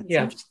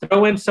sauna? Just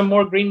throw in some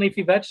more green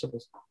leafy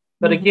vegetables.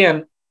 But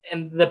again,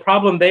 and the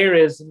problem there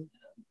is,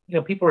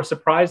 people are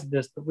surprised at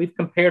this, but we've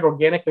compared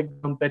organically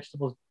grown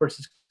vegetables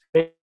versus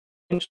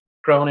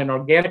grown, and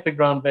organically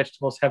grown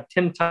vegetables have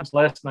 10 times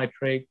less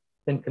nitrate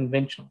than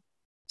conventional.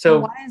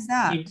 So why is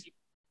that?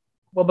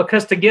 Well,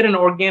 because to get an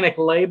organic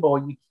label,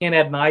 you can't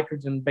add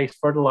nitrogen-based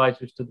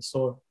fertilizers to the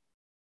soil.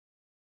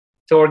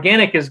 So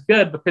organic is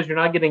good because you're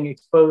not getting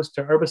exposed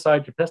to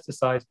herbicides or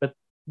pesticides, but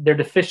they're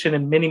deficient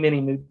in many, many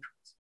nutrients.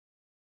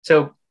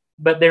 So,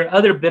 but there are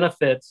other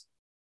benefits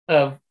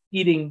of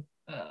eating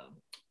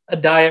a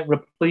diet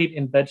replete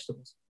in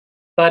vegetables.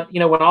 But,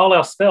 when all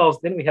else fails,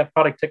 then we have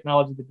product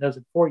technology that does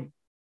it for you.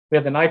 We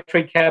have the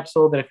nitrate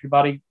capsule that if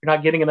you're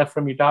not getting enough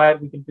from your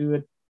diet, we can do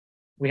it.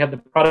 We have the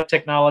product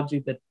technology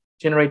that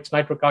generates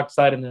nitric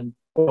oxide in the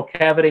oral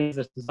cavities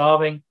that's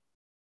dissolving.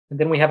 And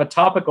then we have a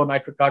topical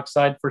nitric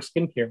oxide for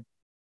skincare.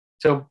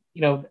 So,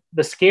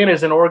 the skin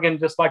is an organ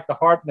just like the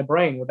heart and the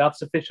brain. Without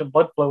sufficient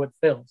blood flow, it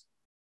fails.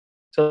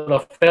 So the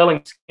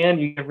failing skin,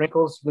 you get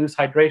wrinkles, lose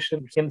hydration,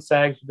 your skin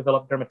sags, you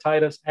develop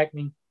dermatitis,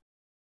 acne,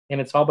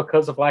 and it's all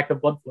because of lack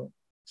of blood flow.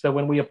 So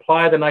when we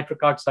apply the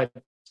nitric oxide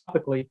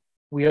topically,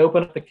 we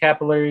open up the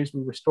capillaries,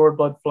 we restore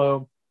blood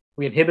flow,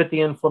 we inhibit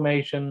the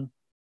inflammation,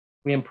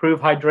 we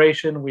improve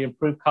hydration, we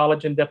improve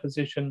collagen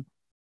deposition,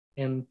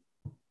 and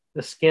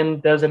the skin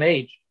doesn't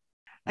age.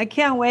 I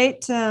can't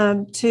wait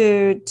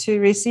to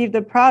receive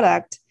the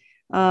product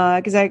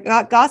because I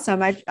got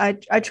some. I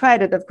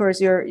tried it. Of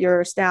course,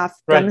 your staff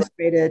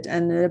demonstrated,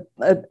 and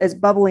it's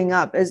bubbling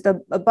up. Is the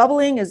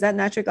bubbling? Is that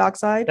nitric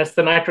oxide? That's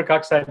the nitric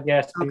oxide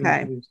gas.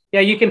 Okay. Yeah,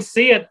 you can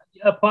see it.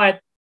 Apply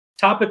it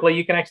topically.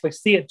 You can actually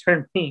see it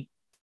turn pink.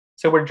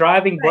 So we're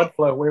driving blood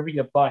flow wherever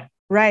you apply it.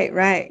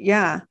 Right.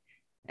 Yeah.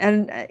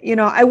 And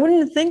I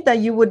wouldn't think that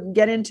you would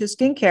get into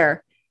skincare.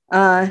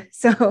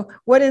 So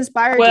what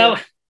inspired you? Well,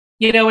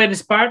 it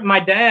inspired my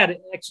dad.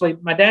 Actually,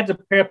 my dad's a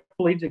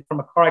paraplegic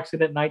from a car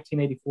accident in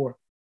 1984.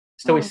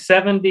 So he's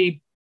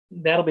 70.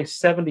 That'll be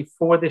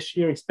 74 this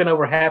year. He spent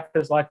over half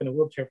his life in a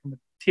wheelchair from a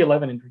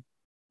T11 injury.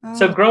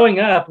 So growing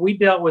up, we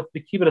dealt with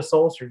decubitus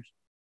ulcers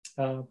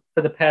for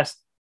the past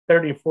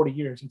 30 or 40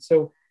 years. And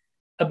so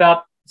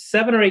about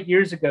 7 or 8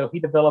 years ago, he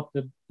developed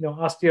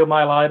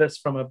osteomyelitis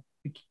from a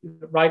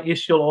right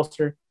ischial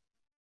ulcer.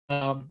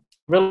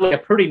 Really a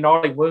pretty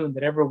gnarly wound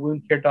that every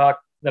wound care doc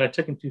that I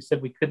took him to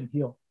said we couldn't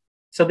heal.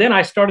 So then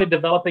I started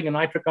developing a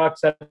nitric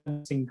oxide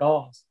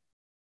gauze,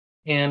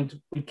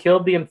 and we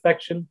killed the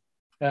infection.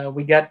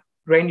 We got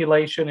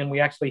granulation, and we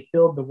actually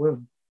healed the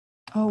wound.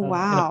 Oh,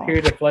 wow. In a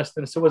period of less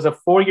than, so it was a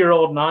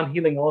 4-year-old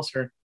non-healing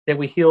ulcer that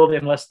we healed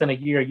in less than a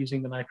year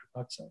using the nitric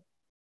oxide.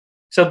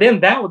 So then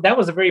that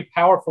was a very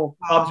powerful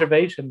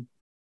observation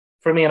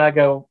for me. And I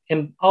go,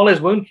 and all his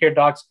wound care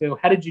docs go,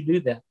 how did you do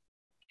that?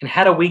 And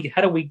how do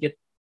we get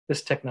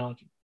this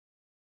technology?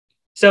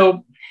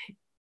 So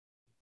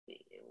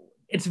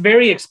it's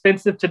very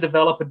expensive to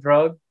develop a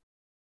drug.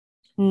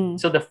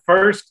 So the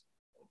first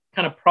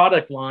kind of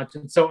product launch,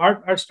 and so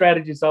our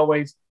strategy is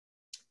always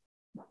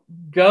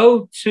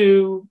go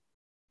to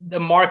the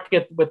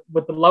market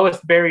with the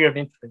lowest barrier of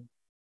entry,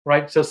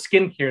 right? So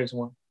skincare is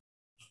one.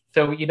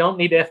 So you don't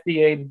need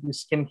FDA to do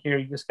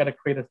skincare. You just got to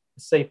create a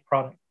safe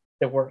product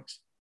that works.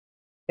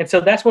 And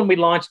so that's when we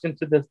launched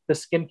into the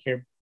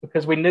skincare,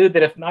 because we knew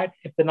that if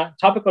the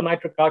topical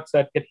nitric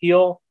oxide could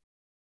heal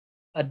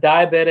a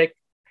diabetic,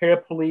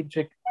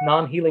 paraplegic,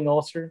 non-healing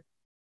ulcer,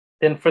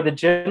 then for the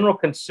general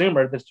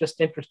consumer that's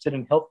just interested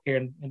in healthcare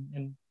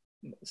and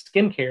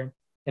skincare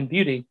and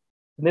beauty,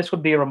 then this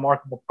would be a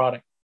remarkable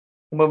product.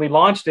 And when we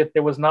launched it,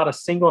 there was not a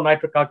single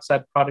nitric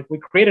oxide product. We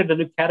created a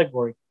new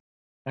category,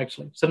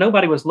 actually. So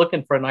nobody was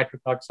looking for a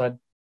nitric oxide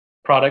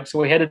product. So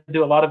we had to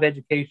do a lot of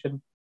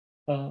education,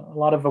 a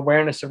lot of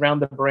awareness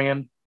around the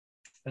brand.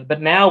 But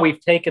now we've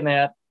taken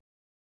that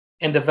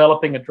and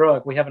developing a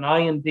drug. We have an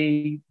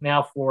IND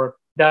now for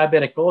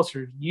diabetic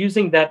ulcers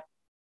using the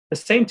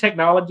same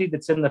technology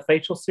that's in the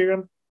facial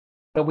serum,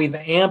 but we've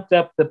amped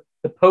up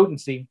the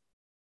potency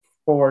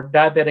for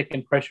diabetic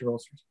and pressure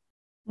ulcers.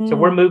 So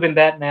we're moving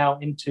that now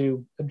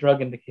into a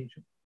drug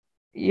indication.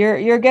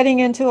 You're getting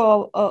into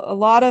a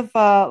lot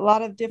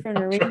of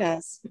different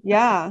arenas.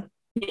 Yeah.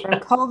 From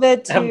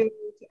COVID to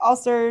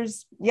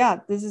ulcers. Yeah,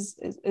 this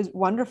is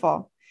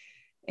wonderful.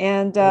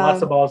 And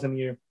lots of balls in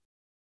the air.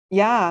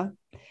 Yeah.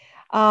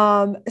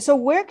 So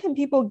where can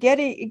people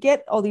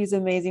get all these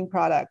amazing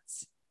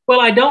products? Well,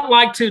 I don't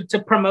like to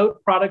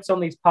promote products on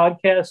these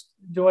podcasts,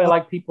 Joy. I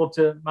like people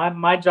to,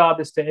 my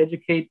job is to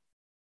educate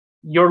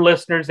your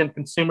listeners and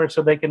consumers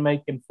so they can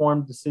make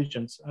informed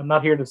decisions. I'm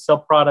not here to sell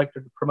product or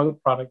to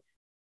promote product,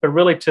 but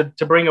really to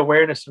bring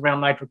awareness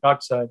around nitric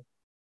oxide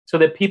so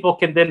that people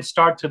can then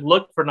start to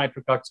look for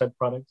nitric oxide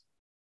products.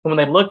 And when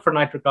they look for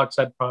nitric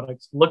oxide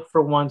products, look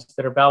for ones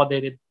that are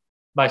validated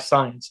by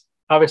science.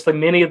 Obviously,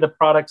 many of the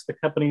products, the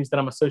companies that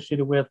I'm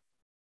associated with,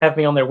 have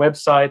me on their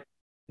website.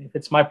 If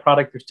it's my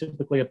product, there's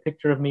typically a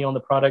picture of me on the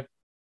product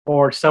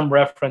or some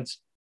reference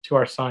to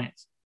our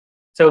science.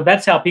 So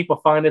that's how people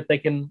find it. They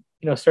can,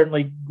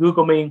 certainly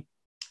Google me,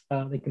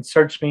 they can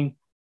search me,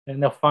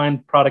 and they'll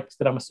find products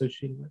that I'm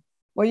associated with.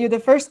 Well, you're the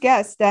first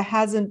guest that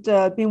hasn't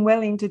been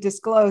willing to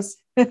disclose.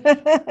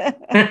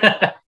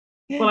 Well,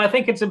 I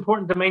think it's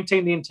important to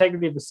maintain the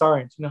integrity of the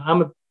science.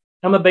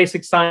 I'm a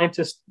basic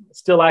scientist,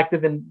 still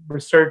active in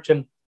research,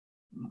 and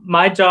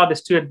my job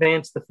is to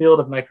advance the field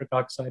of nitric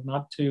oxide,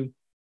 not to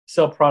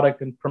sell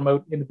product and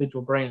promote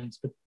individual brands,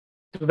 but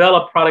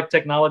develop product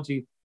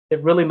technology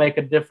that really make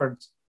a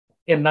difference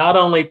in not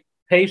only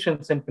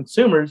patients and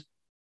consumers,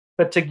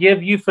 but to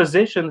give you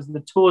physicians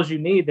the tools you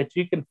need that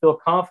you can feel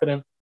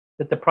confident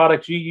that the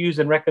products you use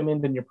and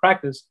recommend in your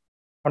practice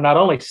are not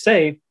only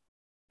safe,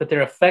 but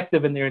they're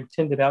effective in their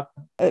intended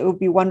outcome. It would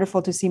be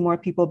wonderful to see more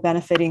people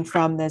benefiting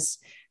from this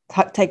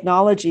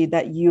technology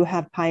that you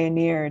have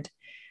pioneered.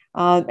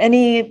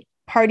 Any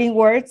parting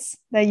words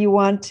that you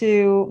want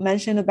to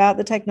mention about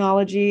the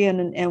technology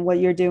and what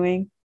you're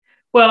doing?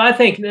 Well, I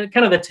think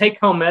kind of the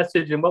take-home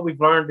message and what we've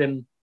learned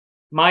in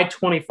my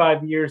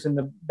 25 years in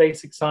the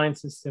basic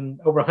sciences and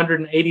over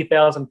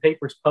 180,000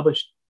 papers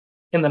published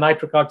in the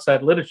nitric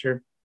oxide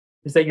literature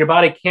is that your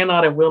body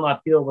cannot and will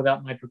not heal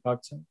without nitric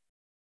oxide.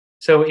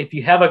 So if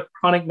you have a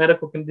chronic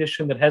medical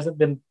condition that hasn't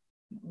been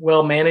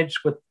well managed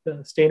with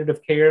the standard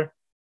of care,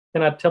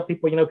 then I tell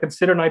people,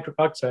 consider nitric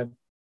oxide,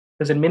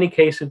 because in many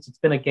cases, it's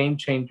been a game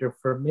changer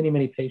for many,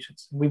 many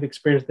patients. And we've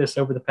experienced this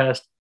over the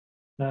past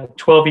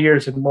 12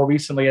 years, and more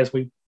recently, as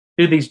we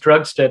do these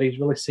drug studies,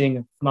 really seeing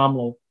a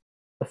phenomenal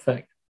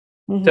effect.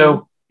 Mm-hmm. So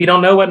if you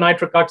don't know what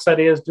nitric oxide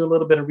is, do a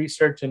little bit of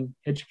research and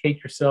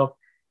educate yourself.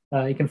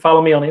 You can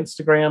follow me on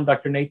Instagram,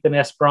 Dr. Nathan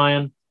S.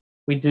 Bryan.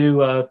 We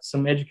do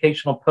some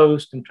educational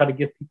posts and try to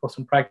give people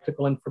some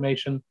practical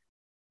information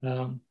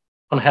on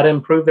how to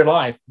improve their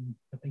life. And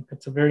I think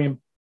that's a very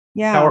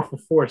powerful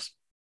force.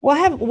 Well, I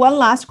have one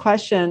last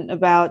question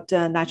about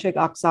nitric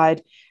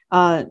oxide.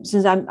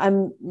 Since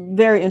I'm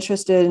very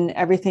interested in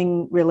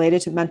everything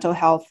related to mental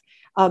health,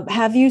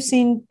 have you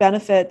seen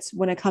benefits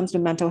when it comes to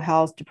mental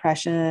health,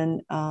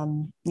 depression,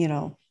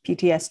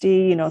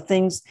 PTSD,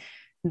 things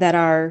that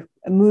are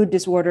mood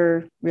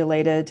disorder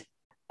related?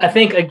 I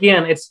think,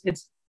 again, it's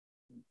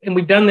and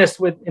we've done this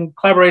in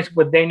collaboration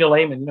with Daniel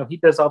Lehman. He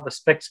does all the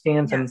SPECT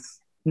scans, and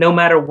no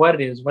matter what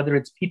it is, whether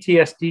it's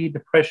PTSD,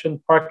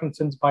 depression,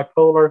 Parkinson's,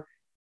 bipolar,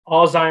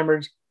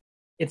 Alzheimer's,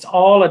 it's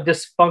all a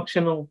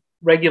dysfunctional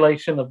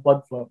regulation of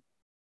blood flow.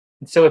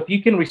 And so if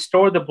you can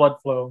restore the blood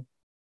flow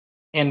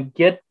and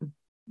get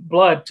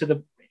blood to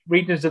the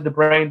regions of the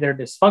brain that are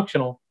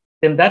dysfunctional,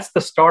 then that's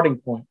the starting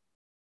point.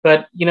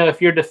 But,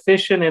 if you're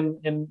deficient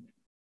in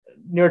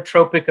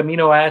neurotropic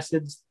amino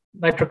acids,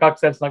 nitric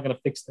oxide is not going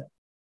to fix that.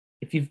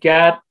 If you've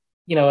got,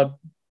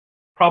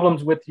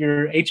 problems with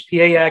your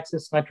HPA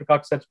axis, nitric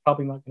oxide is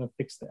probably not going to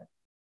fix that.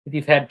 If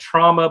you've had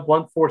trauma,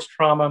 blunt force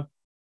trauma,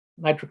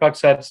 nitric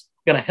oxide is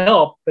going to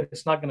help, but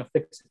it's not going to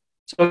fix it.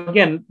 So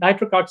again,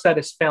 nitric oxide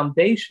is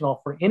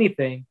foundational for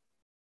anything,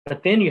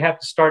 but then you have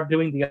to start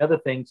doing the other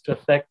things to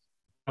affect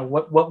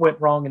what went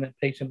wrong in that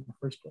patient in the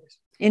first place.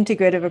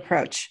 Integrative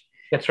approach.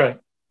 That's right.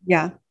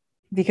 Yeah,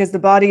 because the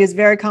body is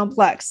very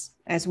complex,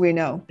 as we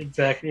know.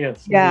 Exactly,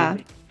 yes. Yeah.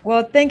 Indeed.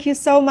 Well, thank you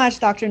so much,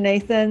 Dr.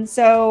 Nathan.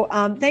 So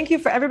thank you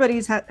for everybody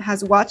who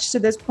has watched to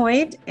this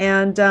point.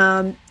 And,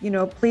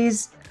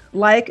 please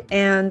like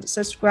and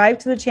subscribe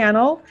to the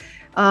channel.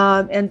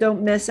 And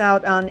don't miss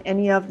out on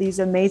any of these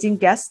amazing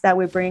guests that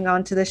we bring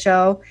onto the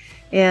show.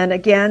 And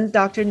again,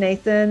 Dr.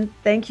 Nathan,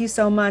 thank you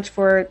so much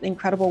for the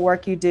incredible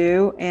work you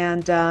do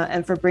and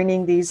for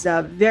bringing these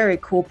very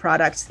cool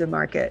products to the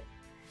market.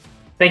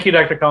 Thank you,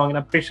 Dr. Kong, and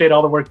I appreciate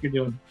all the work you're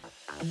doing.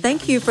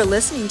 Thank you for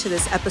listening to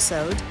this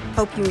episode.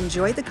 Hope you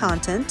enjoyed the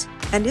content.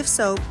 And if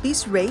so,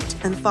 please rate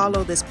and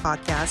follow this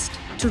podcast.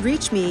 To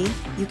reach me,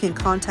 you can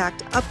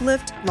contact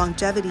Uplift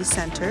Longevity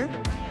Center.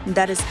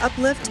 That is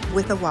Uplift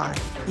with a Y.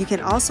 You can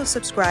also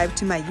subscribe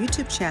to my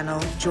YouTube channel,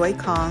 Joy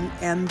Kong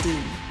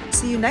MD.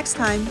 See you next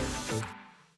time.